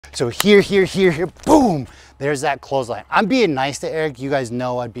So here, here, here, here, boom, there's that clothesline. I'm being nice to Eric. You guys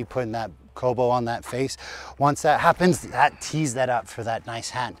know I'd be putting that kobo on that face. Once that happens, that tees that up for that nice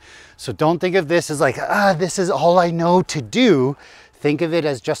hand. So don't think of this as like, this is all I know to do. Think of it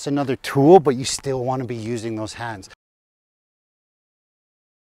as just another tool, but you still want to be using those hands.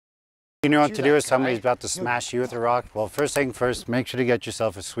 You know what to do if somebody's about to smash you with a rock? Well, first thing first, make sure to get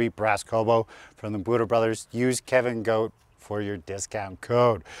yourself a sweet brass kobo from the Budo brothers. Use Kevin Goat for your discount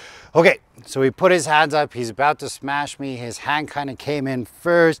code. Okay, so he put his hands up. He's about to smash me. His hand kind of came in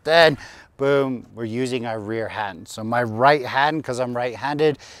first, then boom, we're using our rear hand. So my right hand, because I'm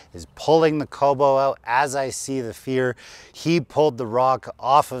right-handed, is pulling the kobo out as I see the fear. He pulled the rock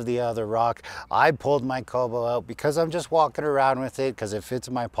off of the other rock. I pulled my kobo out because I'm just walking around with it because it fits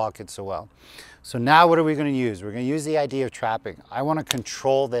in my pocket so well. So now what are we going to use? We're going to use the idea of trapping. I want to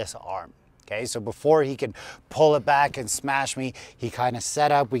control this arm. Okay, so before he could pull it back and smash me, he kind of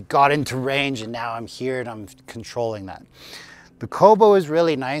set up, we got into range, and now I'm here and I'm controlling that. The kobo is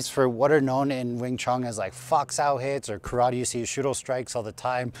really nice for what are known in Wing Chun as like fox out hits, or karate you see shudo strikes all the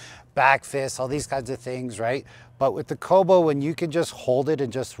time, back fists, all these kinds of things, right? But with the kobo, when you can just hold it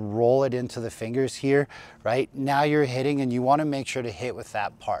and just roll it into the fingers here, right? Now you're hitting and you want to make sure to hit with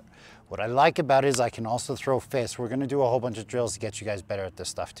that part. What I like about it is I can also throw fists. We're gonna do a whole bunch of drills to get you guys better at this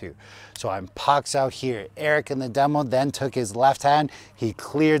stuff too. So I'm pox out here. Eric in the demo then took his left hand, he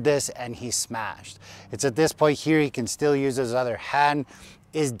cleared this and he smashed. It's at this point here, he can still use his other hand.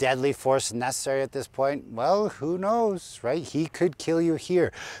 Is deadly force necessary at this point? Well, who knows, right? He could kill you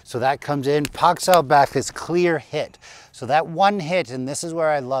here. So that comes in, pox out back, this clear hit. So that one hit, and this is where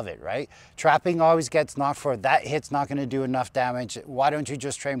I love it, right? Trapping always gets knocked forward. That hit's not gonna do enough damage. Why don't you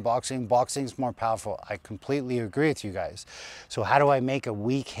just train boxing? Boxing's more powerful. I completely agree with you guys. So how do I make a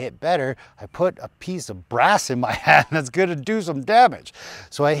weak hit better? I put a piece of brass in my hand that's gonna do some damage.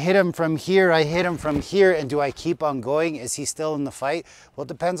 So I hit him from here, I hit him from here, and do I keep on going? Is he still in the fight? Well, it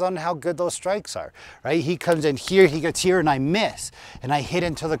depends on how good those strikes are, right? He comes in here, he gets here, and I miss, and I hit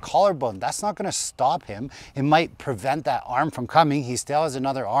into the collarbone. That's not gonna stop him. It might prevent that arm from coming. He still has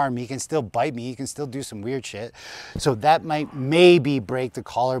another arm. He can still bite me. He can still do some weird shit. So that might maybe break the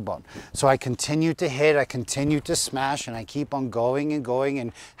collarbone. So I continue to hit, I continue to smash, and I keep on going and going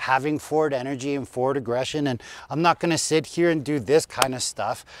and having forward energy and forward aggression. And I'm not gonna sit here and do this kind of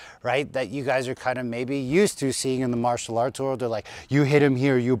stuff, right? That you guys are kind of maybe used to seeing in the martial arts world. They're like, you hit him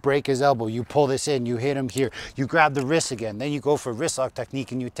here, you break his elbow, you pull this in, you hit him here, you grab the wrist again, then you go for wrist lock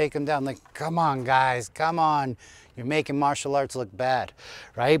technique and you take him down. Like, come on guys, come on. You're making martial arts look bad,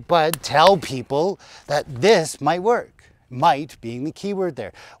 right? But tell people that this might work. Might being the key word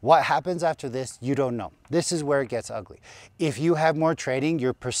there. What happens after this, you don't know. This is where it gets ugly. If you have more training,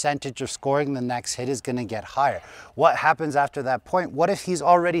 your percentage of scoring the next hit is gonna get higher. What happens after that point? What if he's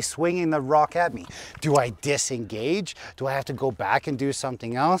already swinging the rock at me? Do I disengage? Do I have to go back and do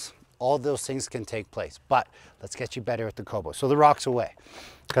something else? All those things can take place, but let's get you better at the kobo. So the rock's away,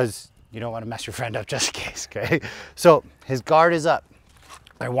 because you don't want to mess your friend up just in case, okay? So his guard is up.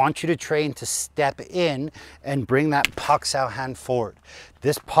 I want you to train to step in and bring that pox out hand forward.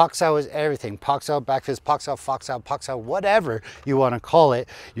 This pox out is everything. Pox out, back fist, pox out, fox out, pox out, whatever you want to call it.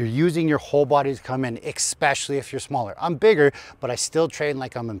 You're using your whole body to come in, especially if you're smaller. I'm bigger, but I still train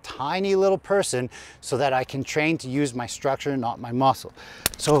like I'm a tiny little person so that I can train to use my structure, not my muscle.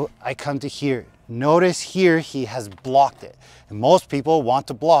 So I come to here. Notice here he has blocked it. And most people want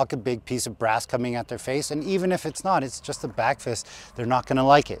to block a big piece of brass coming at their face, and even if it's not, it's just a back fist, they're not gonna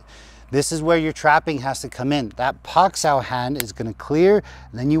like it. This is where your trapping has to come in. That pox out hand is gonna clear,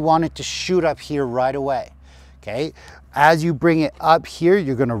 and then you want it to shoot up here right away, okay? As you bring it up here,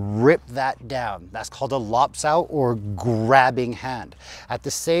 you're gonna rip that down. That's called a lops out or grabbing hand. At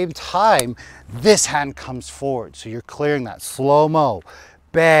the same time, this hand comes forward, so you're clearing that slow-mo.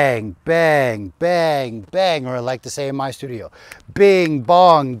 Bang, bang, bang, bang, or I like to say in my studio, bing,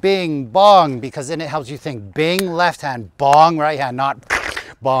 bong, because then it helps you think bing, left hand, bong, right hand, not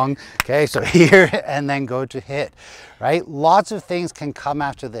bong. Okay, so here and then go to hit, right? Lots of things can come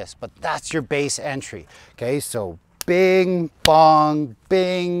after this, but that's your base entry. Okay, so bing, bong,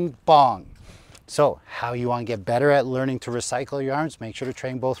 bing, bong. So how you want to get better at learning to recycle your arms, make sure to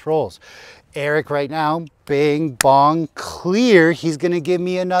train both roles. Eric right now, bing, bong, clear. He's going to give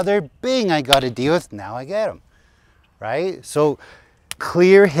me another bing I got to deal with. Now I get him, right? So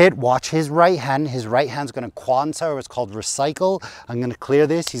clear hit, watch his right hand. His right hand's going to quansa, or it's called recycle. I'm going to clear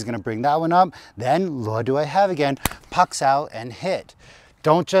this. He's going to bring that one up. Then what do I have again? Pucks out and hit.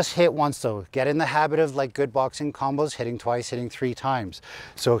 Don't just hit once though. Get in the habit of like good boxing combos, hitting twice, hitting 3 times.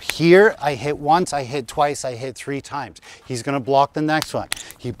 So here I hit once, I hit twice, I hit 3 times. He's gonna block the next one.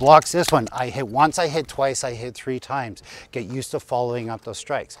 He blocks this one. I hit once, I hit twice, I hit 3 times. Get used to following up those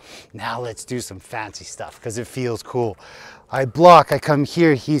strikes. Now let's do some fancy stuff because it feels cool. I block, I come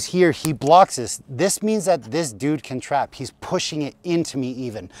here, he's here, he blocks this. This means that this dude can trap. He's pushing it into me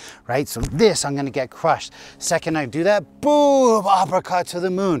even, right? So this, I'm gonna get crushed. Second I do that, boom, uppercut to the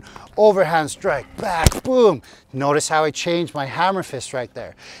moon. Overhand strike, back, boom. Notice how I changed my hammer fist right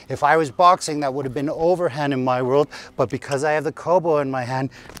there. If I was boxing, that would have been overhand in my world, but because I have the kobo in my hand,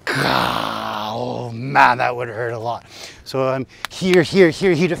 oh man, that would hurt a lot. So I'm here,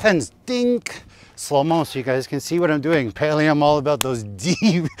 he defends, dink. Slow-mo so you guys can see what I'm doing. Apparently I'm all about those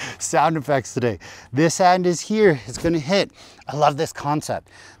deep sound effects today. This hand is here, it's gonna hit. I love this concept,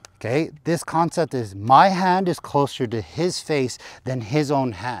 okay? This concept is my hand is closer to his face than his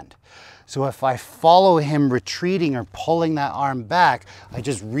own hand. So if I follow him retreating or pulling that arm back, I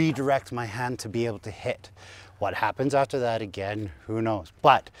just redirect my hand to be able to hit. What happens after that, again, who knows?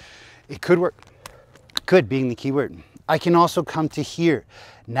 But it could work. Could being the key word. I can also come to here.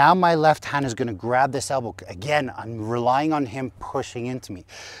 Now my left hand is gonna grab this elbow. Again, I'm relying on him pushing into me.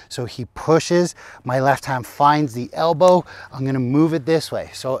 So he pushes, my left hand finds the elbow. I'm gonna move it this way.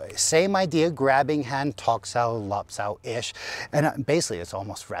 So same idea, grabbing hand, toksao, lapsao-ish. And basically it's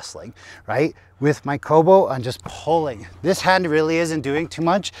almost wrestling, right? With my kobo, I'm just pulling. This hand really isn't doing too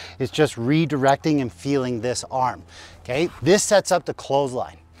much. It's just redirecting and feeling this arm, okay? This sets up the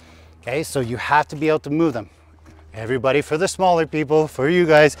clothesline, okay? So you have to be able to move them. Everybody, for the smaller people, for you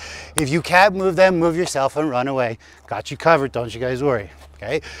guys, if you can't move them, move yourself and run away. Got you covered, don't you guys worry,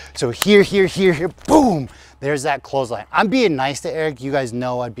 okay? So here, boom, there's that clothesline. I'm being nice to Eric. You guys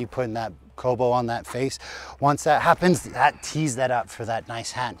know I'd be putting that kobo on that face. Once that happens, that tees that up for that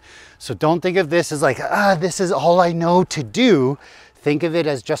nice hand. So don't think of this as like, this is all I know to do. Think of it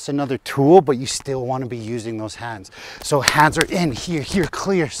as just another tool, but you still want to be using those hands. So hands are in, here,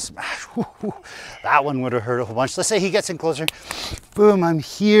 clear, smash. That one would have hurt a whole bunch. Let's say he gets in closer. Boom, I'm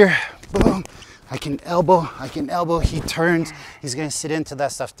here, boom. I can elbow, he turns. He's gonna sit into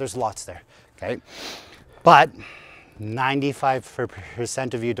that stuff. There's lots there, okay? But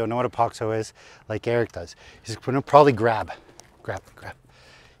 95% of you don't know what a poxo is, like Eric does. He's gonna probably grab.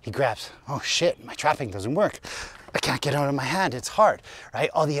 He grabs, oh shit, my trapping doesn't work. I can't get out of my hand, it's hard, right?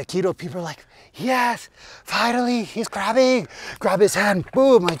 All the Aikido people are like, yes, finally, he's grabbing. Grab his hand,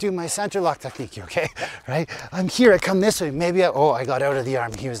 boom, I do my center lock technique, okay? Right? I'm here, I come this way, maybe I got out of the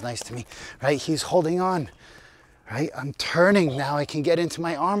arm, he was nice to me, right? He's holding on, right? I'm turning, now I can get into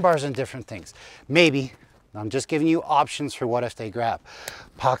my arm bars and different things. Maybe, I'm just giving you options for what if they grab.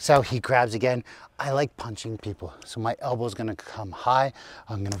 Pox out, he grabs again. I like punching people. So my elbow's gonna come high.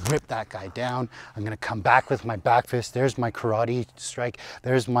 I'm gonna rip that guy down. I'm gonna come back with my back fist. There's my karate strike.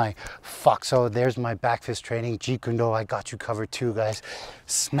 There's my foxo. There's my back fist training. Jikundo, I got you covered too, guys.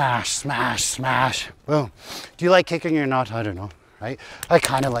 Smash, smash, smash. Boom. Do you like kicking or not? I don't know. Right? I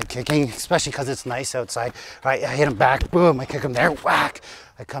kind of like kicking, especially because it's nice outside. Right? I hit him back. Boom. I kick him there. Whack.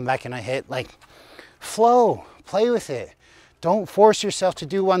 I come back and I hit. Like, flow. Play with it. Don't force yourself to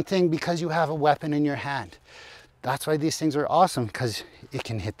do one thing because you have a weapon in your hand. That's why these things are awesome, because it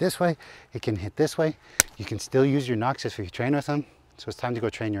can hit this way, it can hit this way. You can still use your knocks if you train with them. So it's time to go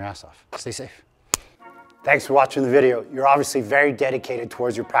train your ass off. Stay safe. Thanks for watching the video. You're obviously very dedicated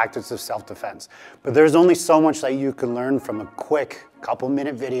towards your practice of self-defense, but there's only so much that you can learn from a quick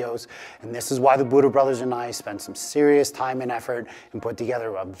couple-minute videos, and this is why the Budo brothers and I spent some serious time and effort and put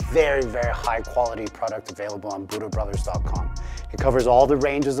together a very, very high-quality product available on budobrothers.com. It covers all the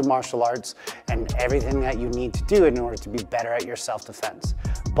ranges of martial arts and everything that you need to do in order to be better at your self-defense.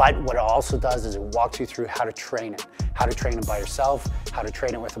 But what it also does is it walks you through how to train it by yourself, how to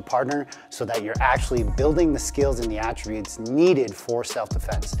train it with a partner, so that you're actually building the skills and the attributes needed for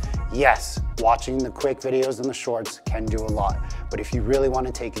self-defense. Yes, watching the quick videos and the shorts can do a lot, but if you really want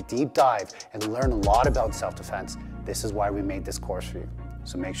to take a deep dive and learn a lot about self-defense, this is why we made this course for you.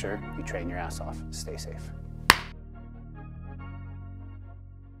 So make sure you train your ass off. Stay safe.